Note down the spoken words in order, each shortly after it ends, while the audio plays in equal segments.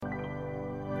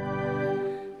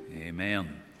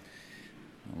Amen.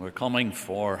 We're coming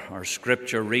for our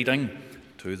scripture reading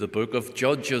to the book of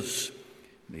Judges,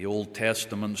 the Old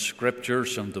Testament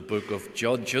scriptures and the book of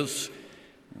Judges,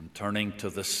 and turning to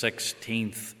the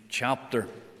 16th chapter.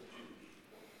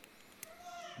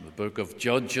 The book of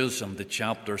Judges and the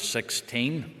chapter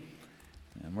 16,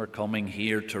 and we're coming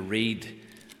here to read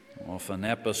of an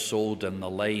episode in the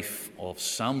life of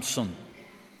Samson.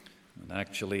 And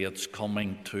actually it's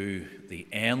coming to the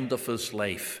end of his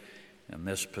life in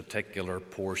this particular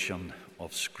portion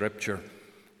of Scripture.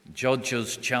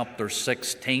 Judges chapter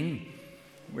 16,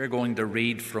 we're going to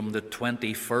read from the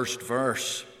 21st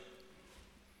verse.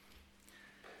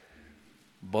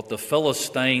 But the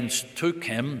Philistines took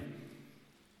him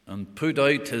and put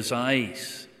out his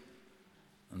eyes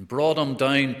and brought him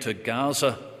down to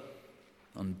Gaza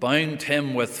and bound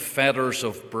him with fetters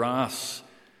of brass,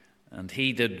 and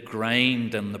he did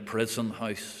grind in the prison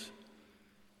house.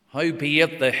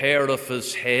 Howbeit the hair of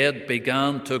his head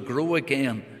began to grow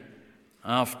again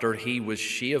after he was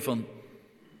shaven.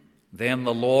 Then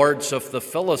the lords of the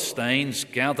Philistines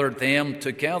gathered them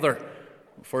together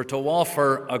for to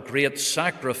offer a great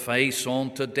sacrifice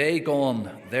unto Dagon,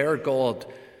 their god,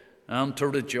 and to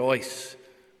rejoice.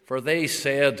 For they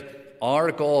said,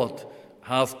 Our God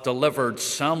hath delivered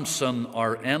Samson,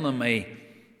 our enemy,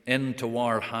 into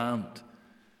our hand.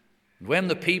 When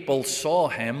the people saw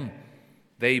him,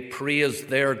 they praised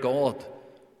their God,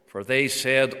 for they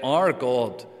said, Our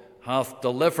God hath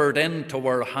delivered into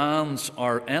our hands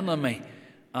our enemy,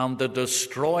 and the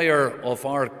destroyer of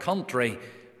our country,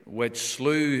 which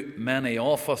slew many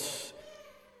of us.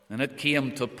 And it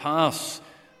came to pass,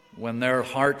 when their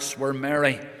hearts were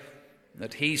merry,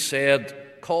 that he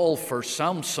said, Call for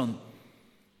Samson,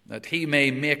 that he may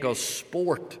make us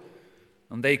sport.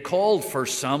 And they called for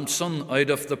Samson out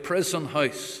of the prison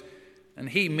house, and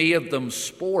he made them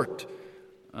sport,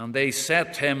 and they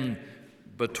set him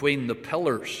between the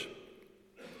pillars.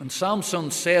 And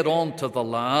Samson said unto the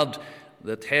lad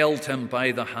that held him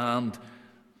by the hand,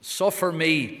 Suffer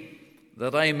me,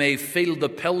 that I may feel the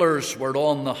pillars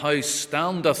whereon the house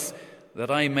standeth,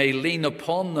 that I may lean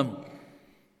upon them.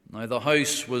 Now the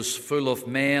house was full of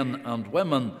men and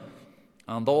women,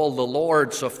 and all the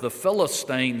lords of the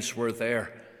Philistines were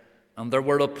there. And there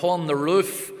were upon the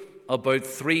roof about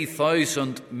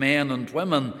 3,000 men and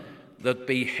women that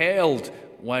beheld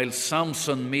while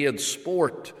Samson made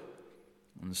sport.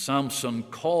 And Samson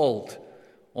called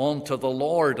unto the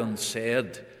Lord and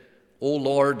said, O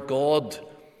Lord God,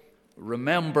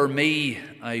 remember me,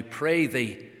 I pray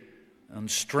thee, and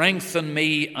strengthen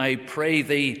me, I pray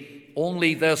thee,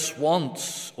 only this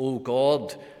once, O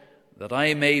God, that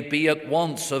I may be at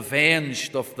once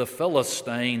avenged of the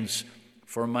Philistines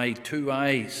for my two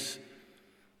eyes.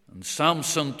 And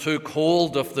Samson took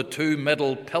hold of the two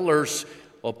middle pillars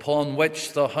upon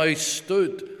which the house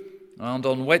stood, and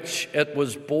on which it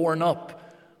was borne up,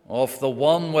 of the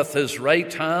one with his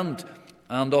right hand,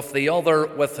 and of the other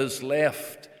with his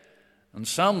left. And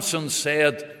Samson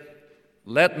said,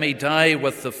 Let me die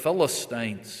with the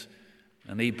Philistines.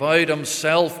 And he bowed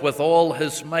himself with all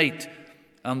his might,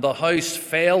 and the house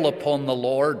fell upon the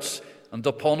lords and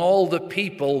upon all the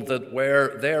people that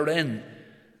were therein.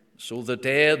 So the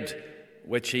dead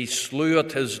which he slew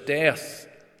at his death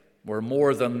were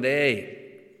more than they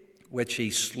which he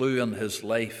slew in his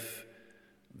life.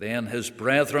 Then his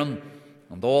brethren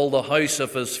and all the house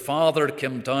of his father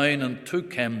came down and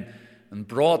took him and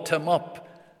brought him up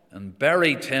and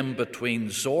buried him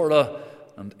between Zorah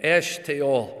and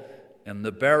Eshtaol in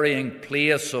the burying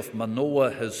place of Manoah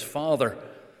his father.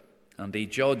 And he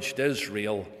judged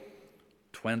Israel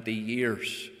 20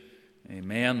 years.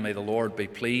 Amen. May the Lord be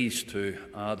pleased to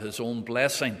add his own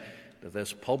blessing to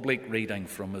this public reading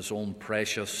from his own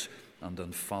precious and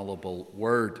infallible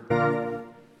word.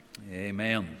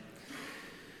 Amen.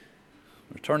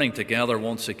 We're turning together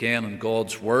once again in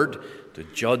God's word to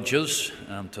Judges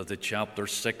and to the chapter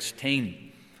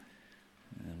 16.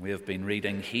 And we have been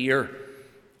reading here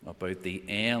about the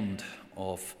end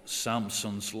of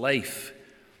Samson's life.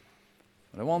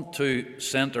 I want to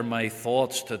center my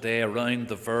thoughts today around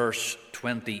the verse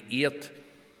 28,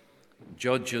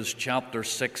 Judges chapter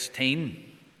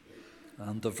 16,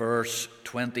 and the verse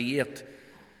 28.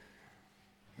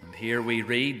 And here we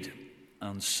read,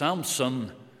 And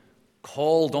Samson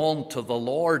called unto the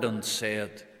Lord and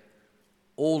said,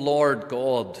 O Lord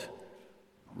God,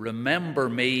 remember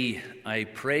me, I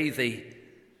pray thee,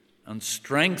 and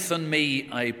strengthen me,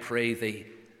 I pray thee,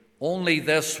 only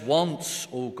this once,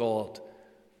 O God,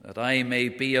 that I may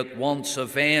be at once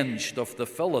avenged of the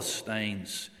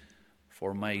Philistines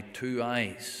for my two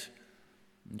eyes.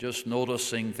 And just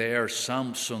noticing there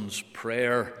Samson's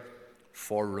prayer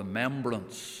for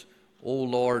remembrance. O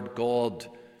Lord God,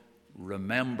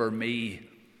 remember me,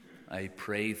 I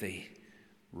pray thee.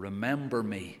 Remember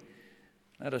me.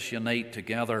 Let us unite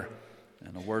together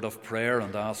in a word of prayer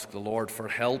and ask the Lord for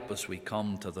help as we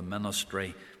come to the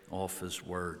ministry of his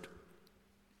word.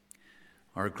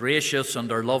 Our gracious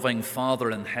and our loving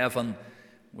Father in heaven,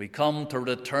 we come to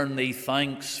return thee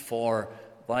thanks for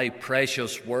thy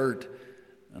precious word,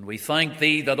 and we thank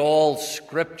thee that all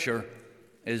Scripture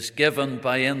is given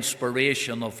by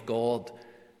inspiration of God.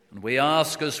 And we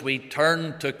ask as we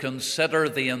turn to consider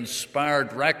the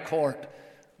inspired record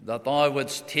that thou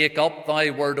wouldst take up thy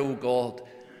word, O God,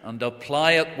 and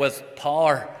apply it with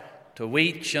power to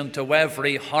each and to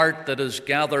every heart that is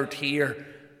gathered here,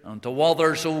 and to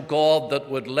others, O God, that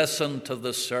would listen to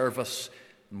the service.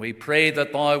 And we pray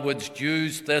that thou wouldst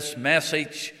use this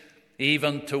message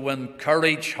even to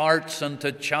encourage hearts and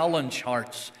to challenge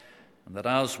hearts, and that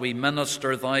as we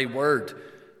minister thy word,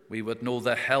 we would know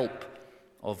the help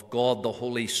of God the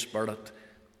Holy Spirit.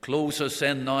 Close us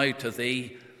in now to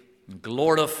thee, and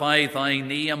glorify thy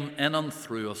name in and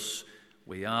through us.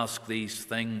 We ask these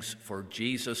things for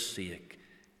Jesus' sake.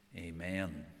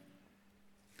 Amen.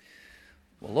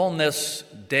 Well, on this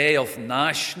day of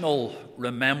national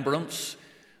remembrance,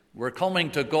 we're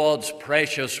coming to God's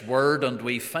precious word, and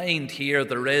we find here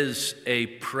there is a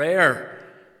prayer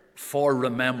for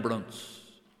remembrance.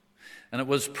 And it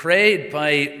was prayed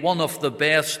by one of the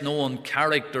best known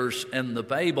characters in the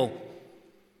Bible.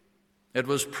 It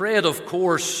was prayed, of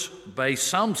course, by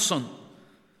Samson.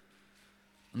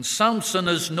 And Samson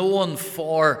is known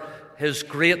for his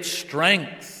great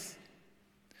strength,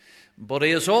 but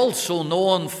he is also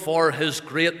known for his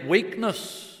great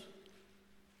weakness.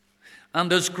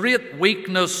 And his great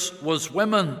weakness was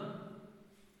women.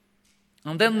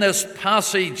 And in this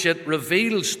passage it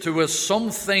reveals to us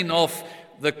something of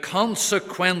the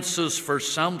consequences for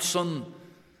Samson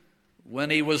when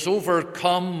he was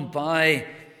overcome by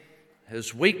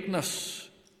his weakness.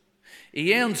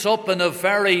 He ends up in a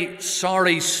very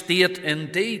sorry state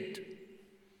indeed.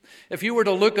 If you were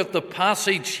to look at the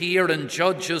passage here in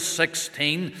Judges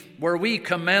 16, where we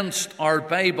commenced our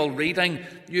Bible reading,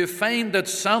 you find that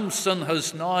Samson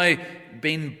has now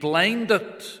been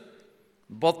blinded,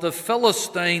 but the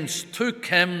Philistines took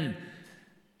him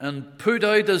and put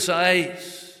out his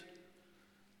eyes.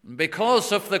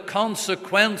 Because of the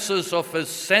consequences of his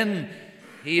sin,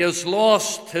 he has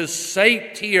lost his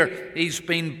sight here. He's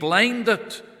been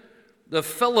blinded. The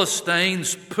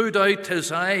Philistines put out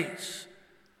his eyes.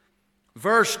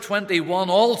 Verse 21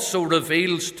 also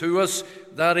reveals to us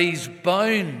that he's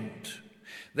bound.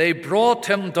 They brought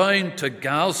him down to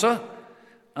Gaza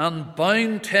and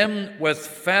bound him with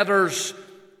fetters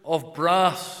of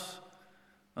brass.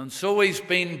 And so he's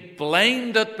been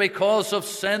blinded because of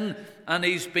sin, and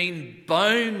he's been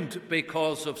bound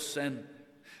because of sin.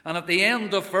 And at the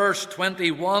end of verse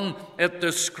 21, it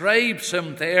describes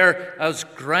him there as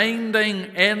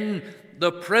grinding in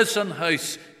the prison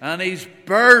house, and he's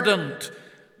burdened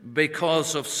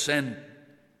because of sin.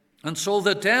 And so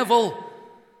the devil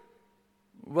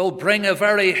will bring a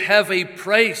very heavy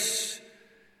price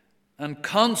and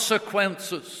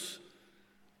consequences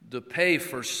to pay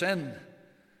for sin.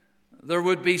 There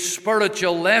would be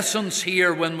spiritual lessons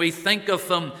here when we think of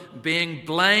them being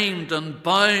blind and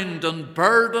bound and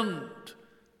burdened,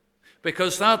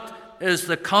 because that is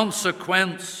the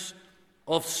consequence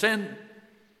of sin.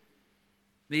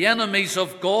 The enemies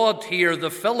of God here, the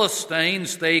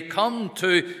Philistines, they come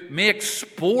to make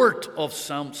sport of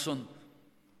Samson.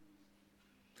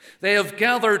 They have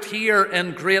gathered here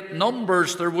in great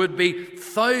numbers. There would be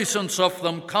thousands of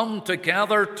them come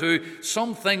together to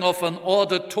something of an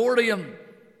auditorium.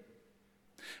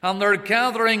 And they're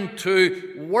gathering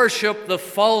to worship the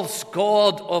false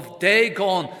god of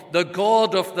Dagon, the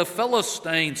god of the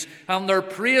Philistines. And they're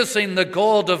praising the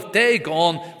god of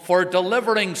Dagon for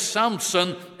delivering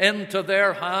Samson into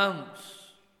their hands.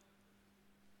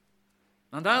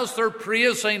 And as they're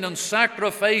praising and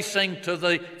sacrificing to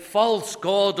the false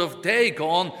god of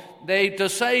Dagon, they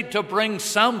decide to bring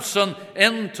Samson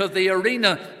into the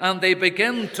arena, and they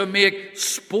begin to make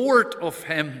sport of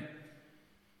him.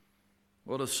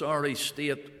 What a sorry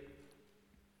state.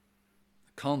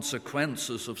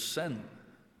 Consequences of sin.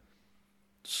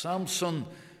 Samson,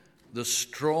 the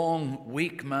strong,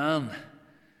 weak man,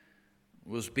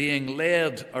 was being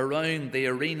led around the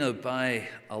arena by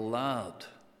a lad.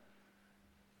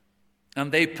 And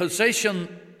they positioned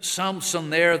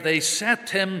Samson there. They set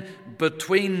him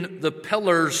between the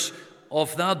pillars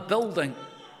of that building.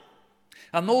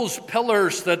 And those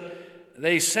pillars that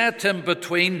they set him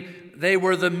between, they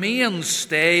were the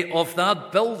mainstay of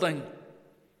that building.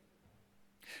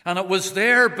 And it was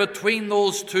there between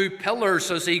those two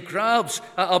pillars, as he grabs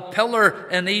a pillar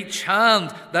in each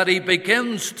hand, that he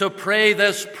begins to pray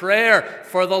this prayer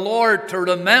for the Lord to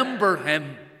remember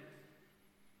him.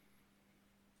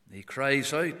 He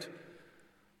cries out.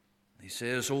 He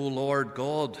says, "O Lord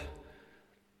God,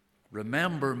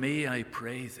 remember me, I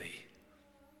pray thee."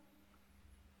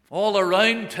 All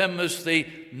around him is the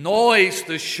noise,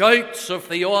 the shouts of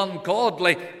the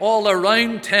ungodly. All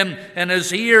around him, in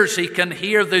his ears, he can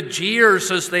hear the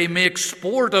jeers as they make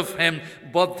sport of him.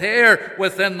 But there,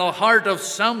 within the heart of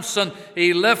Samson,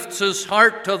 he lifts his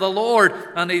heart to the Lord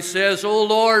and he says, "O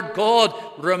Lord God,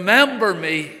 remember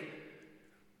me."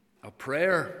 A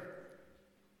prayer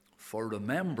for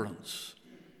remembrance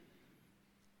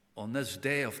on this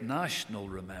day of national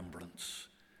remembrance.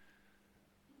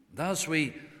 And as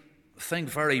we think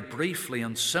very briefly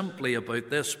and simply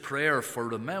about this prayer for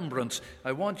remembrance,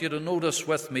 I want you to notice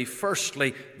with me,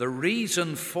 firstly, the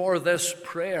reason for this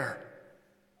prayer.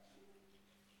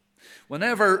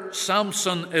 Whenever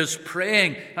Samson is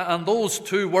praying, and those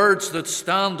two words that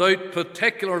stand out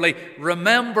particularly,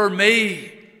 remember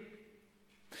me.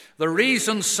 The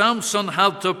reason Samson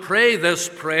had to pray this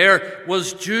prayer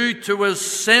was due to his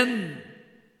sin.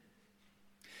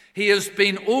 He has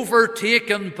been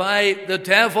overtaken by the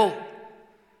devil.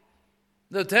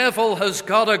 The devil has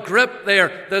got a grip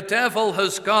there. The devil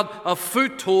has got a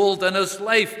foothold in his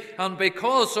life. And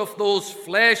because of those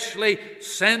fleshly,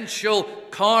 sensual,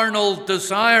 carnal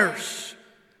desires,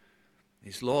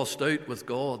 he's lost out with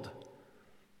God.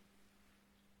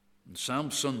 And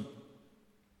Samson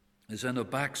is in a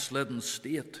backslidden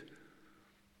state.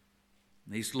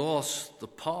 And he's lost the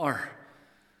power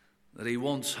that he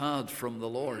once had from the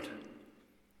Lord.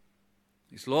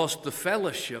 He's lost the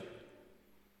fellowship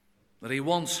that he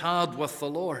once had with the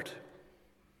Lord.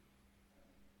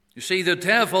 You see, the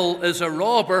devil is a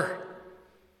robber,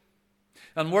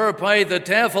 and whereby the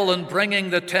devil, in bringing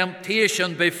the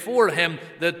temptation before him,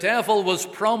 the devil was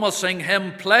promising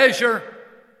him pleasure,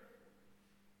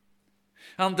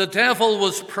 and the devil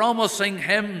was promising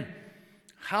him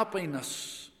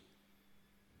happiness.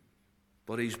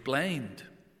 But he's blind,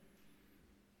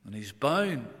 and he's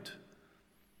bound,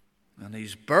 and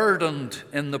he's burdened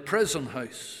in the prison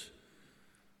house.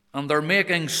 And they're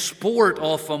making sport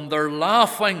of him. They're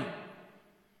laughing.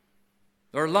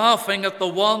 They're laughing at the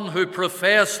one who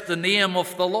professed the name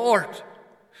of the Lord.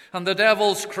 And the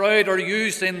devil's crowd are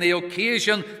using the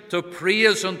occasion to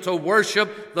praise and to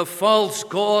worship the false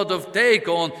god of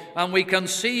Dagon. And we can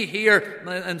see here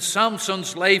in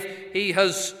Samson's life, he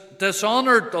has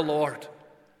dishonored the Lord.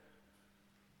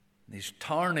 He's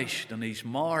tarnished and he's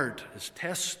marred his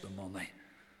testimony.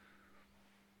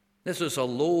 This is a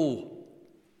low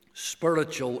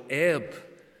spiritual ebb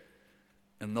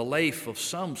in the life of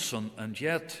Samson, and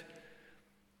yet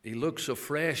he looks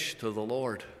afresh to the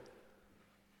Lord.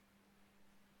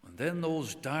 And in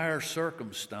those dire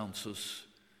circumstances,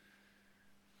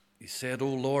 he said, "O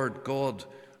Lord God,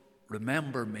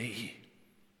 remember me.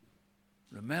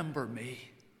 Remember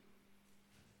me."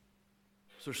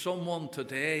 Is there someone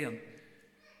today and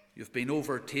you've been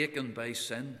overtaken by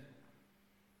sin?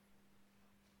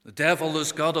 The devil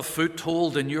has got a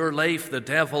foothold in your life. The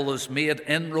devil has made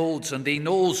inroads, and he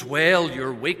knows well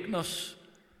your weakness.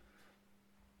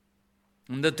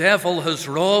 And the devil has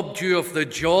robbed you of the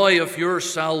joy of your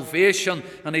salvation,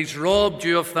 and he's robbed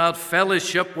you of that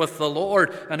fellowship with the Lord,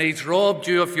 and he's robbed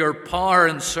you of your power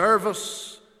and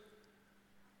service.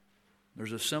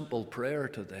 There's a simple prayer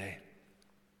today.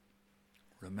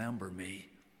 Remember me.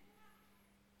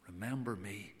 Remember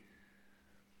me.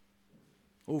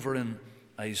 Over in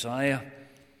Isaiah,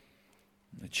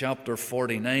 in chapter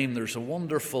 49, there's a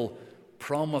wonderful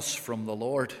promise from the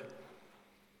Lord.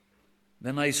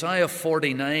 In Isaiah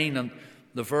 49 and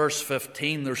the verse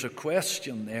 15, there's a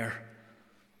question there.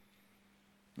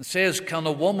 It says, "Can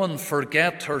a woman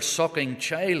forget her sucking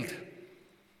child,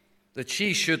 that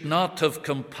she should not have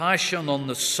compassion on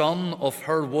the son of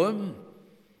her womb?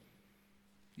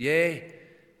 Yea,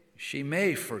 she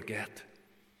may forget."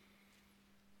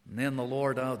 And then the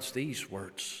Lord adds these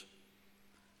words,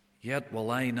 "Yet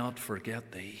will I not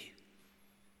forget thee."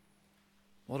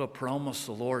 What a promise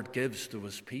the Lord gives to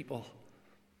his people.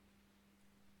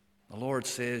 The Lord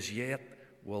says, "Yet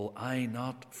will I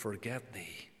not forget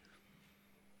thee."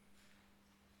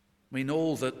 We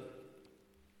know that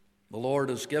the Lord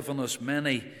has given us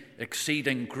many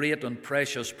exceeding great and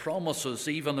precious promises,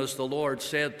 even as the Lord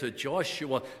said to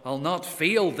Joshua, "I'll not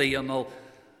fail thee, and I'll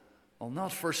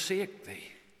not forsake thee."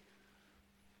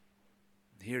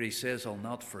 Here he says, "I'll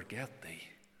not forget thee."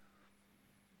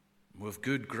 We have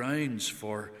good grounds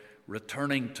for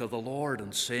returning to the Lord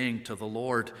and saying to the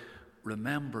Lord,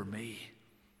 remember me.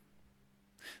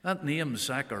 That name,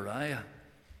 Zechariah,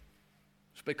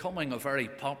 is becoming a very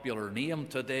popular name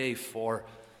today for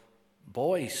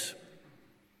boys.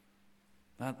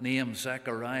 That name,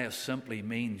 Zechariah, simply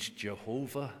means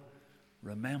Jehovah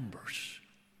remembers.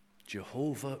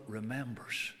 Jehovah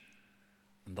remembers.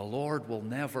 And the Lord will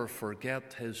never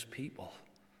forget his people.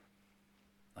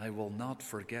 I will not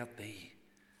forget thee.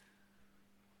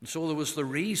 And so there was the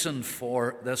reason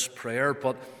for this prayer,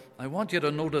 but I want you to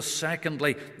notice,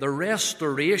 secondly, the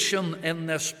restoration in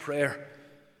this prayer.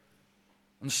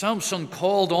 And Samson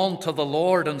called on to the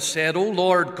Lord and said, O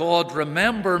Lord God,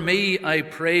 remember me, I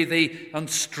pray thee, and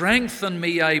strengthen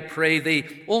me, I pray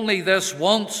thee, only this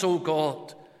once, O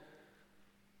God.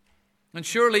 And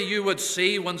surely you would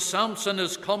see when Samson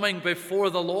is coming before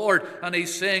the Lord and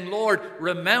he's saying, Lord,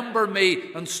 remember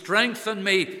me and strengthen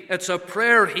me. It's a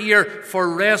prayer here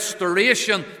for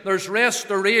restoration. There's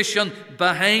restoration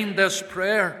behind this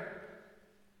prayer.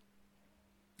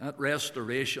 That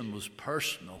restoration was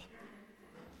personal.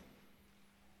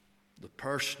 The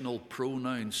personal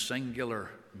pronoun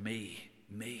singular, me.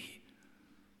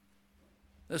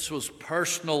 This was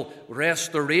personal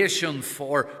restoration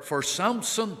for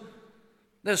Samson.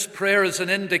 This prayer is an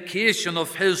indication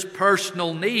of his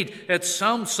personal need. It's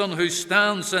Samson who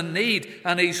stands in need,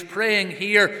 and he's praying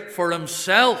here for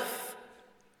himself.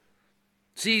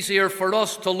 It's easier for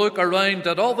us to look around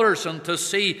at others and to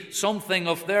see something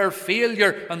of their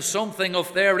failure and something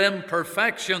of their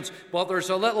imperfections. But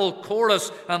there's a little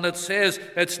chorus, and it says,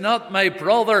 it's not my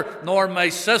brother nor my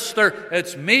sister,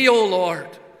 it's me, O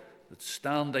Lord, that's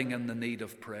standing in the need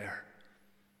of prayer.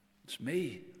 It's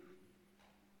me.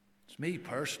 It's me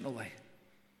personally.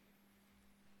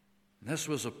 And this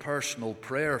was a personal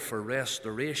prayer for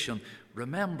restoration.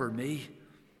 Remember me.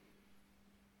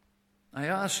 I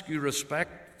ask you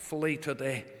respectfully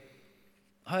today,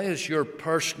 how is your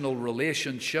personal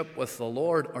relationship with the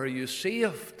Lord? Are you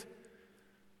saved?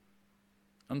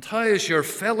 And how is your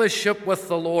fellowship with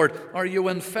the Lord? Are you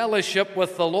in fellowship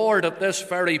with the Lord at this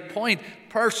very point?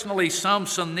 Personally,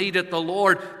 Samson needed the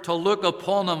Lord to look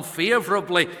upon him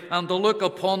favorably and to look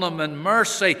upon him in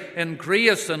mercy, in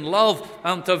grace and love,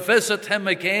 and to visit him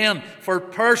again for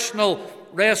personal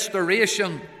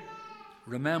restoration.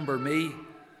 Remember me.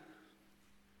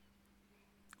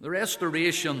 The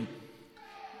restoration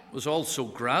was also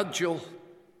gradual.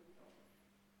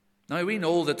 Now we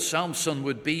know that Samson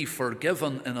would be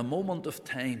forgiven in a moment of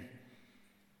time.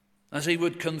 As he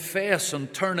would confess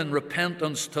and turn in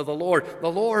repentance to the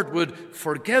Lord would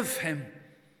forgive him,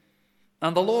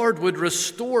 and the Lord would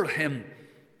restore him,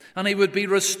 and he would be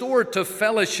restored to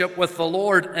fellowship with the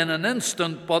Lord in an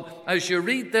instant. But as you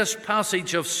read this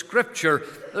passage of Scripture,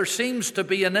 there seems to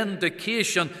be an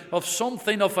indication of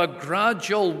something of a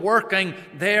gradual working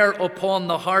there upon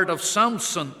the heart of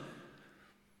Samson.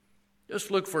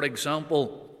 Just look, for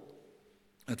example,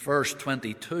 at verse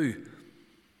 22.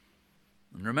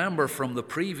 And remember from the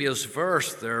previous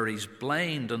verse there, he's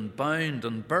blind and bound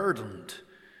and burdened.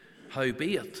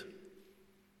 Howbeit.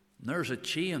 And there's a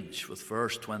change with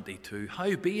verse 22.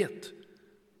 Howbeit.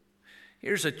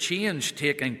 Here's a change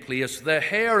taking place. The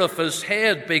hair of his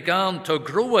head began to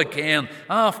grow again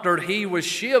after he was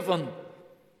shaven.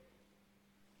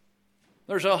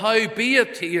 There's a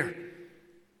howbeit here.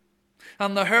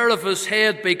 And the hair of his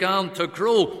head began to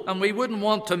grow. And we wouldn't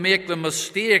want to make the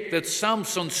mistake that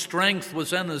Samson's strength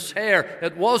was in his hair.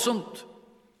 It wasn't.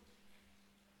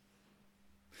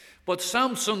 But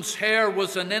Samson's hair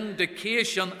was an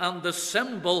indication and the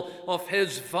symbol of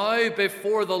his vow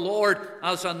before the Lord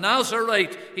as a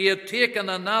Nazirite. He had taken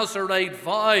a Nazirite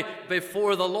vow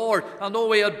before the Lord. And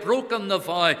though he had broken the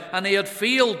vow and he had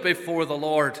failed before the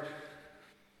Lord,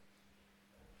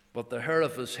 but the hair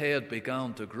of his head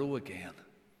began to grow again.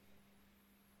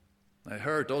 Now,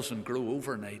 hair doesn't grow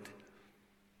overnight.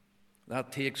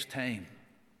 That takes time.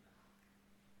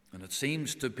 And it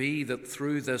seems to be that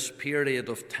through this period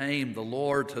of time, the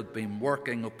Lord had been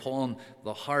working upon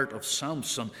the heart of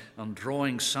Samson and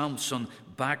drawing Samson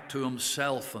back to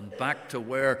himself and back to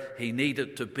where he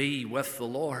needed to be with the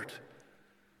Lord.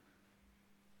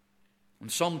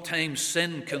 And sometimes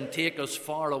sin can take us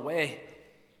far away.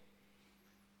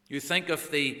 You think of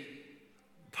the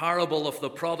parable of the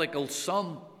prodigal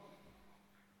son,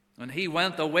 and he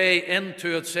went away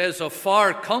into, it says, a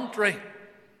far country.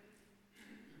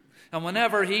 And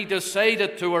whenever he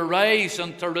decided to arise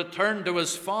and to return to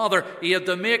his father, he had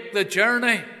to make the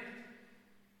journey.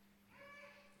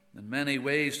 In many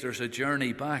ways, there's a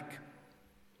journey back,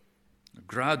 a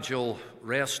gradual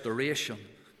restoration.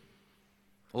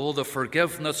 Oh, the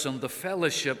forgiveness and the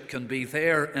fellowship can be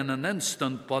there in an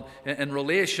instant, but in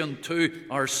relation to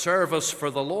our service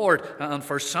for the Lord, and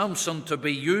for Samson to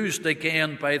be used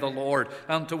again by the Lord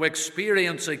and to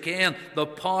experience again the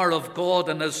power of God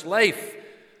in his life,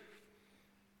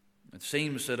 it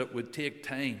seems that it would take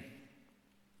time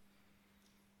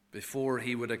before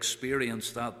he would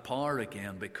experience that power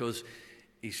again, because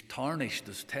he's tarnished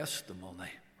his testimony.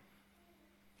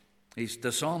 He's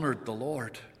dishonored the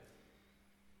Lord.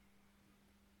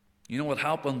 You know what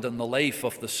happened in the life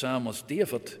of the psalmist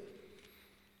David?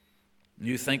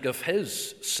 You think of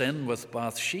his sin with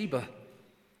Bathsheba.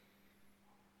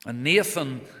 And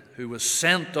Nathan, who was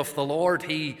sent of the Lord,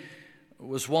 he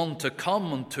was one to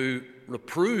come and to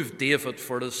reprove David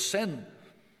for his sin.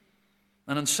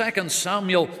 And in 2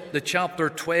 Samuel, the chapter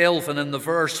 12, and in the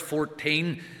verse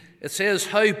 14, it says,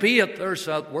 "Howbeit," there's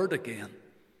that word again,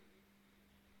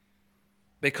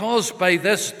 "because by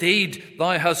this deed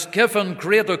thou hast given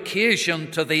great occasion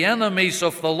to the enemies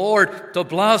of the Lord to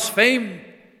blaspheme."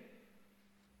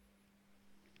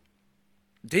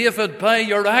 David, by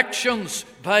your actions,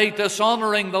 by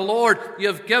dishonoring the Lord,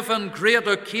 you've given great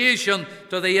occasion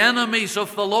to the enemies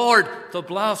of the Lord to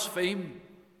blaspheme.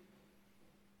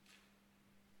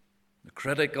 The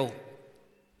critical,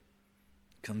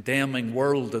 condemning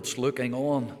world that's looking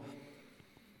on,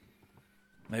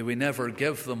 may we never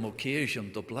give them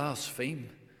occasion to blaspheme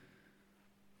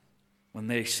when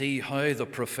they see how the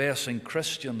professing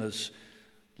Christian is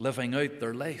living out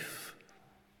their life.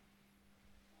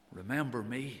 Remember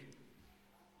me.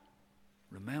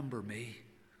 Remember me.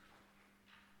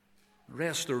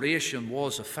 Restoration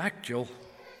was effectual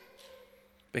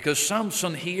because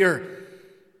Samson here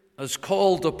has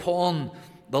called upon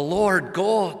the Lord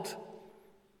God.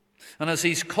 And as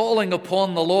he's calling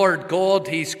upon the Lord God,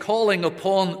 he's calling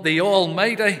upon the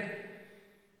Almighty.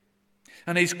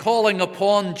 And he's calling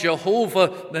upon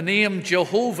Jehovah. The name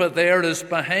Jehovah there is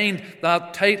behind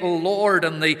that title Lord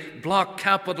in the block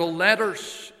capital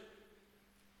letters.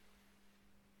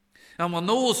 And when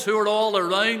those who are all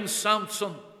around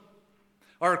Samson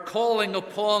are calling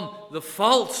upon the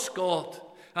false god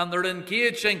and they're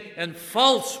engaging in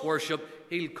false worship,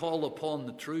 he'll call upon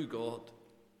the true God.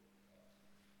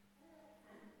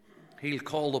 He'll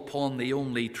call upon the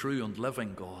only true and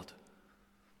living God.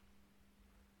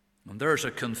 And there's a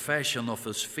confession of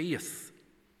his faith.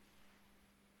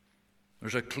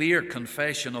 There's a clear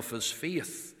confession of his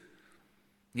faith.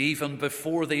 Even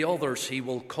before the others, he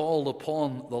will call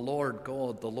upon the Lord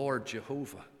God, the Lord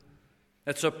Jehovah.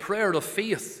 It's a prayer of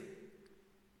faith.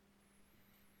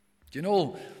 Do you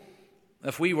know,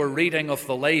 if we were reading of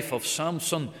the life of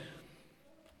Samson, it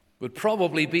would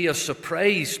probably be a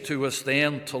surprise to us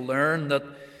then to learn that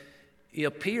he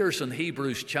appears in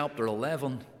Hebrews chapter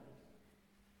 11.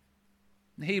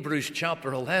 Hebrews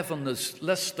chapter 11 is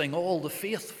listing all the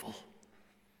faithful.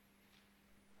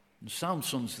 And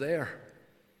Samson's there.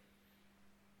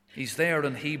 He's there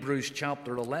in Hebrews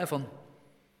chapter 11.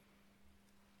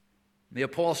 The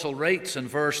apostle writes in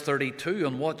verse 32,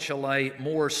 "And what shall I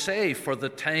more say? For the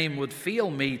time would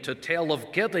fail me to tell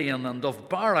of Gideon and of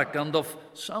Barak and of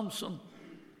Samson."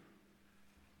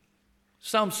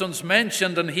 Samson's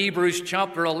mentioned in Hebrews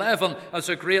chapter 11 as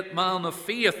a great man of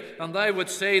faith, and I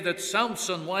would say that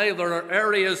Samson, while there are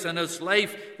areas in his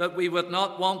life that we would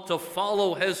not want to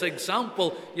follow his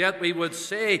example, yet we would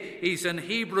say he's in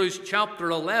Hebrews chapter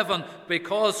 11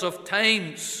 because of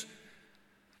times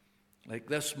like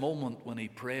this moment when he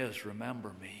prays,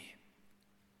 "Remember me."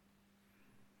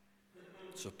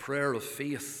 It's a prayer of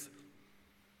faith.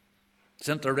 It's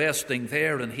interesting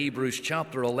there in Hebrews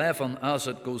chapter 11 as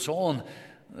it goes on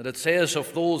that it says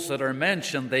of those that are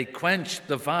mentioned, they quenched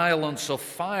the violence of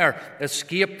fire,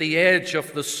 escaped the edge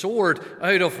of the sword,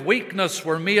 out of weakness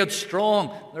were made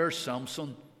strong. There's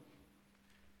Samson.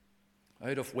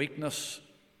 Out of weakness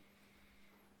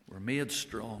were made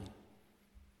strong.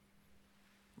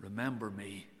 Remember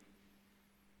me.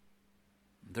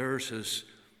 There's his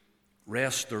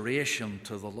restoration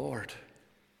to the Lord.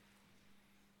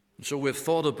 So we've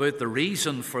thought about the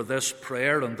reason for this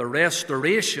prayer and the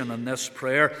restoration in this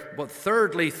prayer. But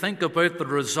thirdly, think about the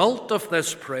result of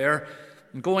this prayer.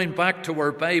 And going back to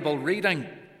our Bible reading,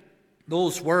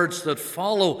 those words that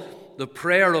follow the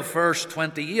prayer of verse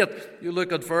 28. You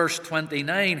look at verse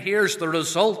 29. Here's the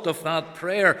result of that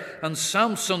prayer. "And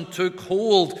Samson took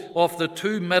hold of the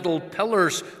two middle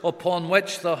pillars upon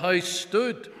which the house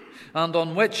stood, and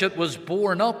on which it was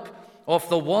borne up, of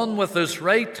the one with his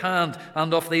right hand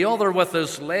and of the other with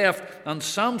his left. And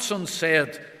Samson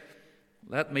said,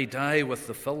 Let me die with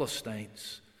the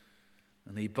Philistines.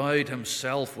 And he bowed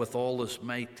himself with all his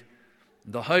might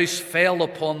The house fell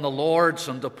upon the lords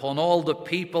and upon all the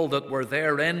people that were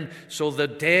therein. So the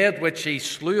dead which he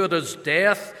slew at his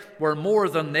death were more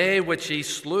than they which he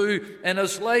slew in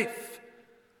his life.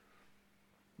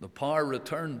 The power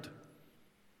returned. It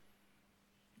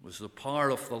was the power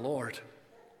of the Lord.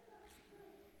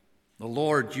 The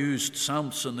Lord used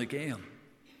Samson again.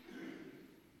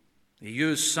 He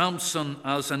used Samson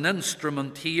as an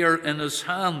instrument here in his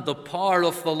hand. The power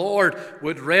of the Lord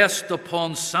would rest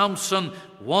upon Samson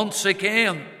once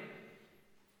again.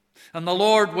 And the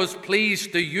Lord was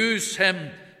pleased to use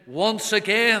him once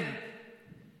again.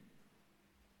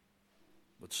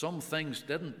 But some things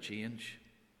didn't change.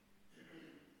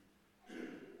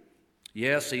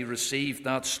 Yes, he received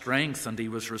that strength and he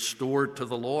was restored to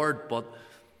the Lord, but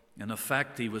in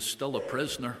effect he was still a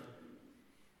prisoner.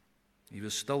 He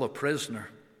was still a prisoner.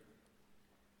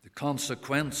 The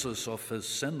consequences of his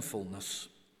sinfulness.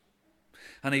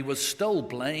 And he was still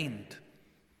blind.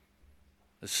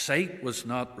 His sight was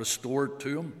not restored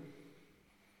to him.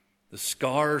 The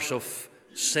scars of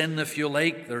sin, if you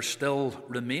like, they're still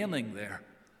remaining there.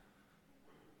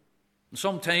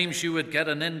 Sometimes you would get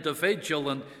an individual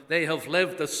and they have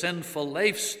lived a sinful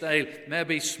lifestyle,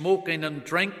 maybe smoking and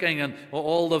drinking and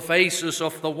all the vices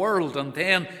of the world, and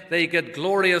then they get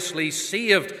gloriously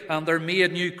saved and they're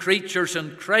made new creatures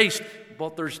in Christ,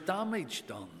 but there's damage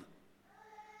done.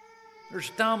 There's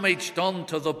damage done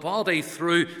to the body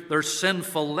through their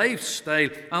sinful lifestyle,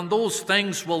 and those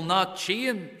things will not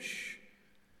change.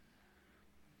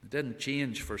 It didn't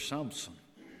change for Samson.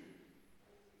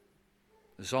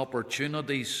 His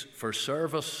opportunities for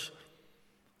service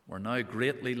were now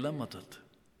greatly limited.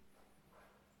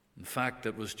 In fact,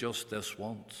 it was just this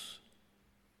once.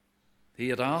 He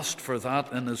had asked for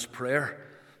that in his prayer,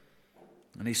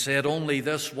 and he said, only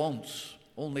this once,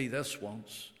 only this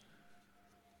once.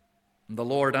 And the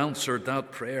Lord answered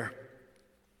that prayer.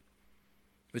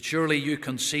 But surely you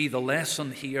can see the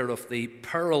lesson here of the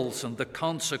perils and the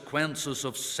consequences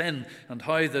of sin and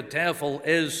how the devil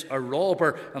is a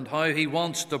robber and how he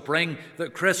wants to bring the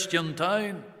Christian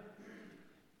down.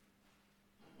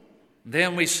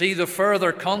 Then we see the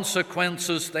further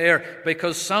consequences there,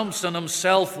 because Samson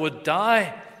himself would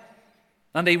die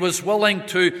and he was willing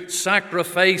to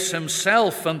sacrifice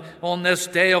himself. And on this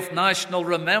day of national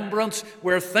remembrance,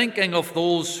 we're thinking of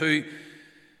those who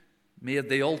made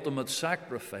the ultimate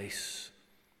sacrifice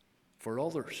for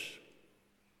others.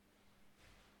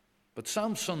 But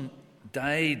Samson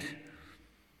died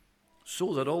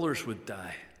so that others would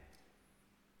die.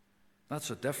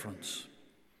 That's a difference.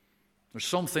 There's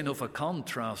something of a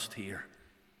contrast here.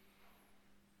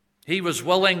 He was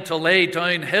willing to lay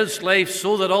down his life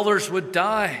so that others would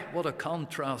die. What a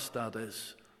contrast that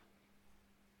is.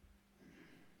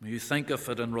 When you think of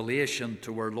it in relation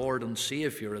to our Lord and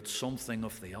Savior, it's something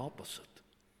of the opposite.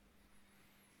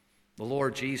 The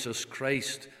Lord Jesus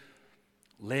Christ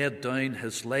laid down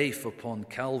his life upon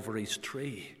Calvary's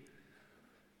tree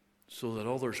so that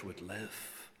others would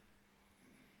live.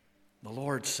 The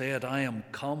Lord said, I am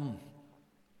come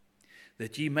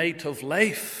that ye might have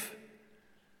life,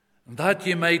 and that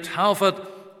ye might have it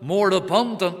more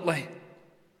abundantly.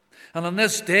 And on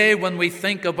this day, when we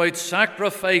think about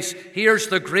sacrifice, here's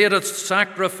the greatest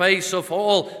sacrifice of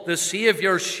all, the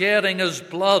Saviour shedding his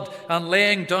blood and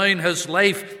laying down his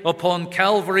life upon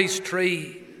Calvary's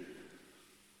tree.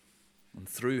 And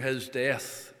through his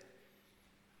death,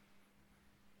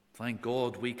 thank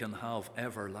God we can have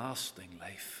everlasting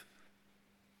life.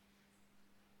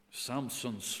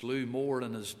 Samson slew more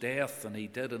in his death than he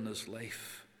did in his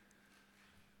life.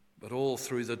 But all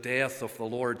through the death of the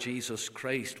Lord Jesus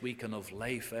Christ, we can have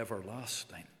life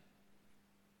everlasting.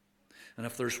 And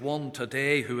if there's one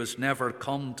today who has never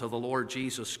come to the Lord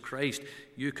Jesus Christ,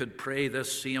 you could pray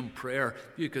this same prayer.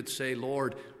 You could say,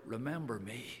 Lord, remember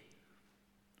me.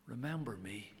 Remember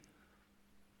me.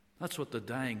 That's what the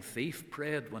dying thief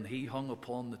prayed when he hung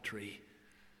upon the tree.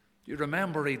 You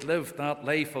remember he'd lived that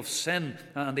life of sin,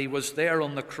 and he was there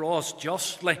on the cross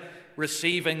justly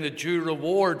receiving the due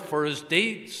reward for his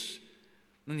deeds.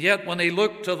 And yet when he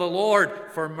looked to the Lord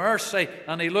for mercy,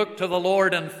 and he looked to the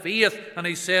Lord in faith, and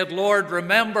he said, Lord,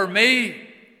 remember me,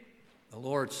 the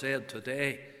Lord said,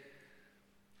 today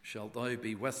shalt thou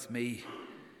be with me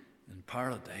in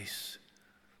paradise.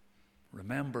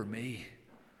 Remember me.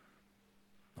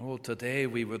 Oh, today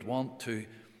we would want to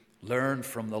learn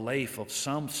from the life of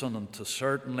Samson and to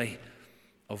certainly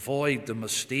avoid the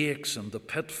mistakes and the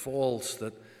pitfalls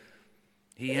that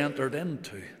he entered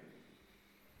into.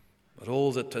 But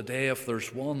oh, that today, if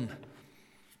there's one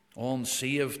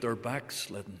unsaved or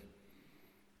backslidden,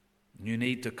 you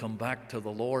need to come back to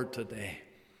the Lord today.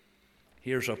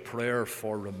 Here's a prayer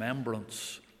for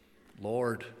remembrance.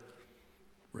 Lord,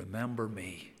 remember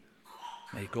me.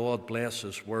 May God bless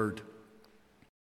His word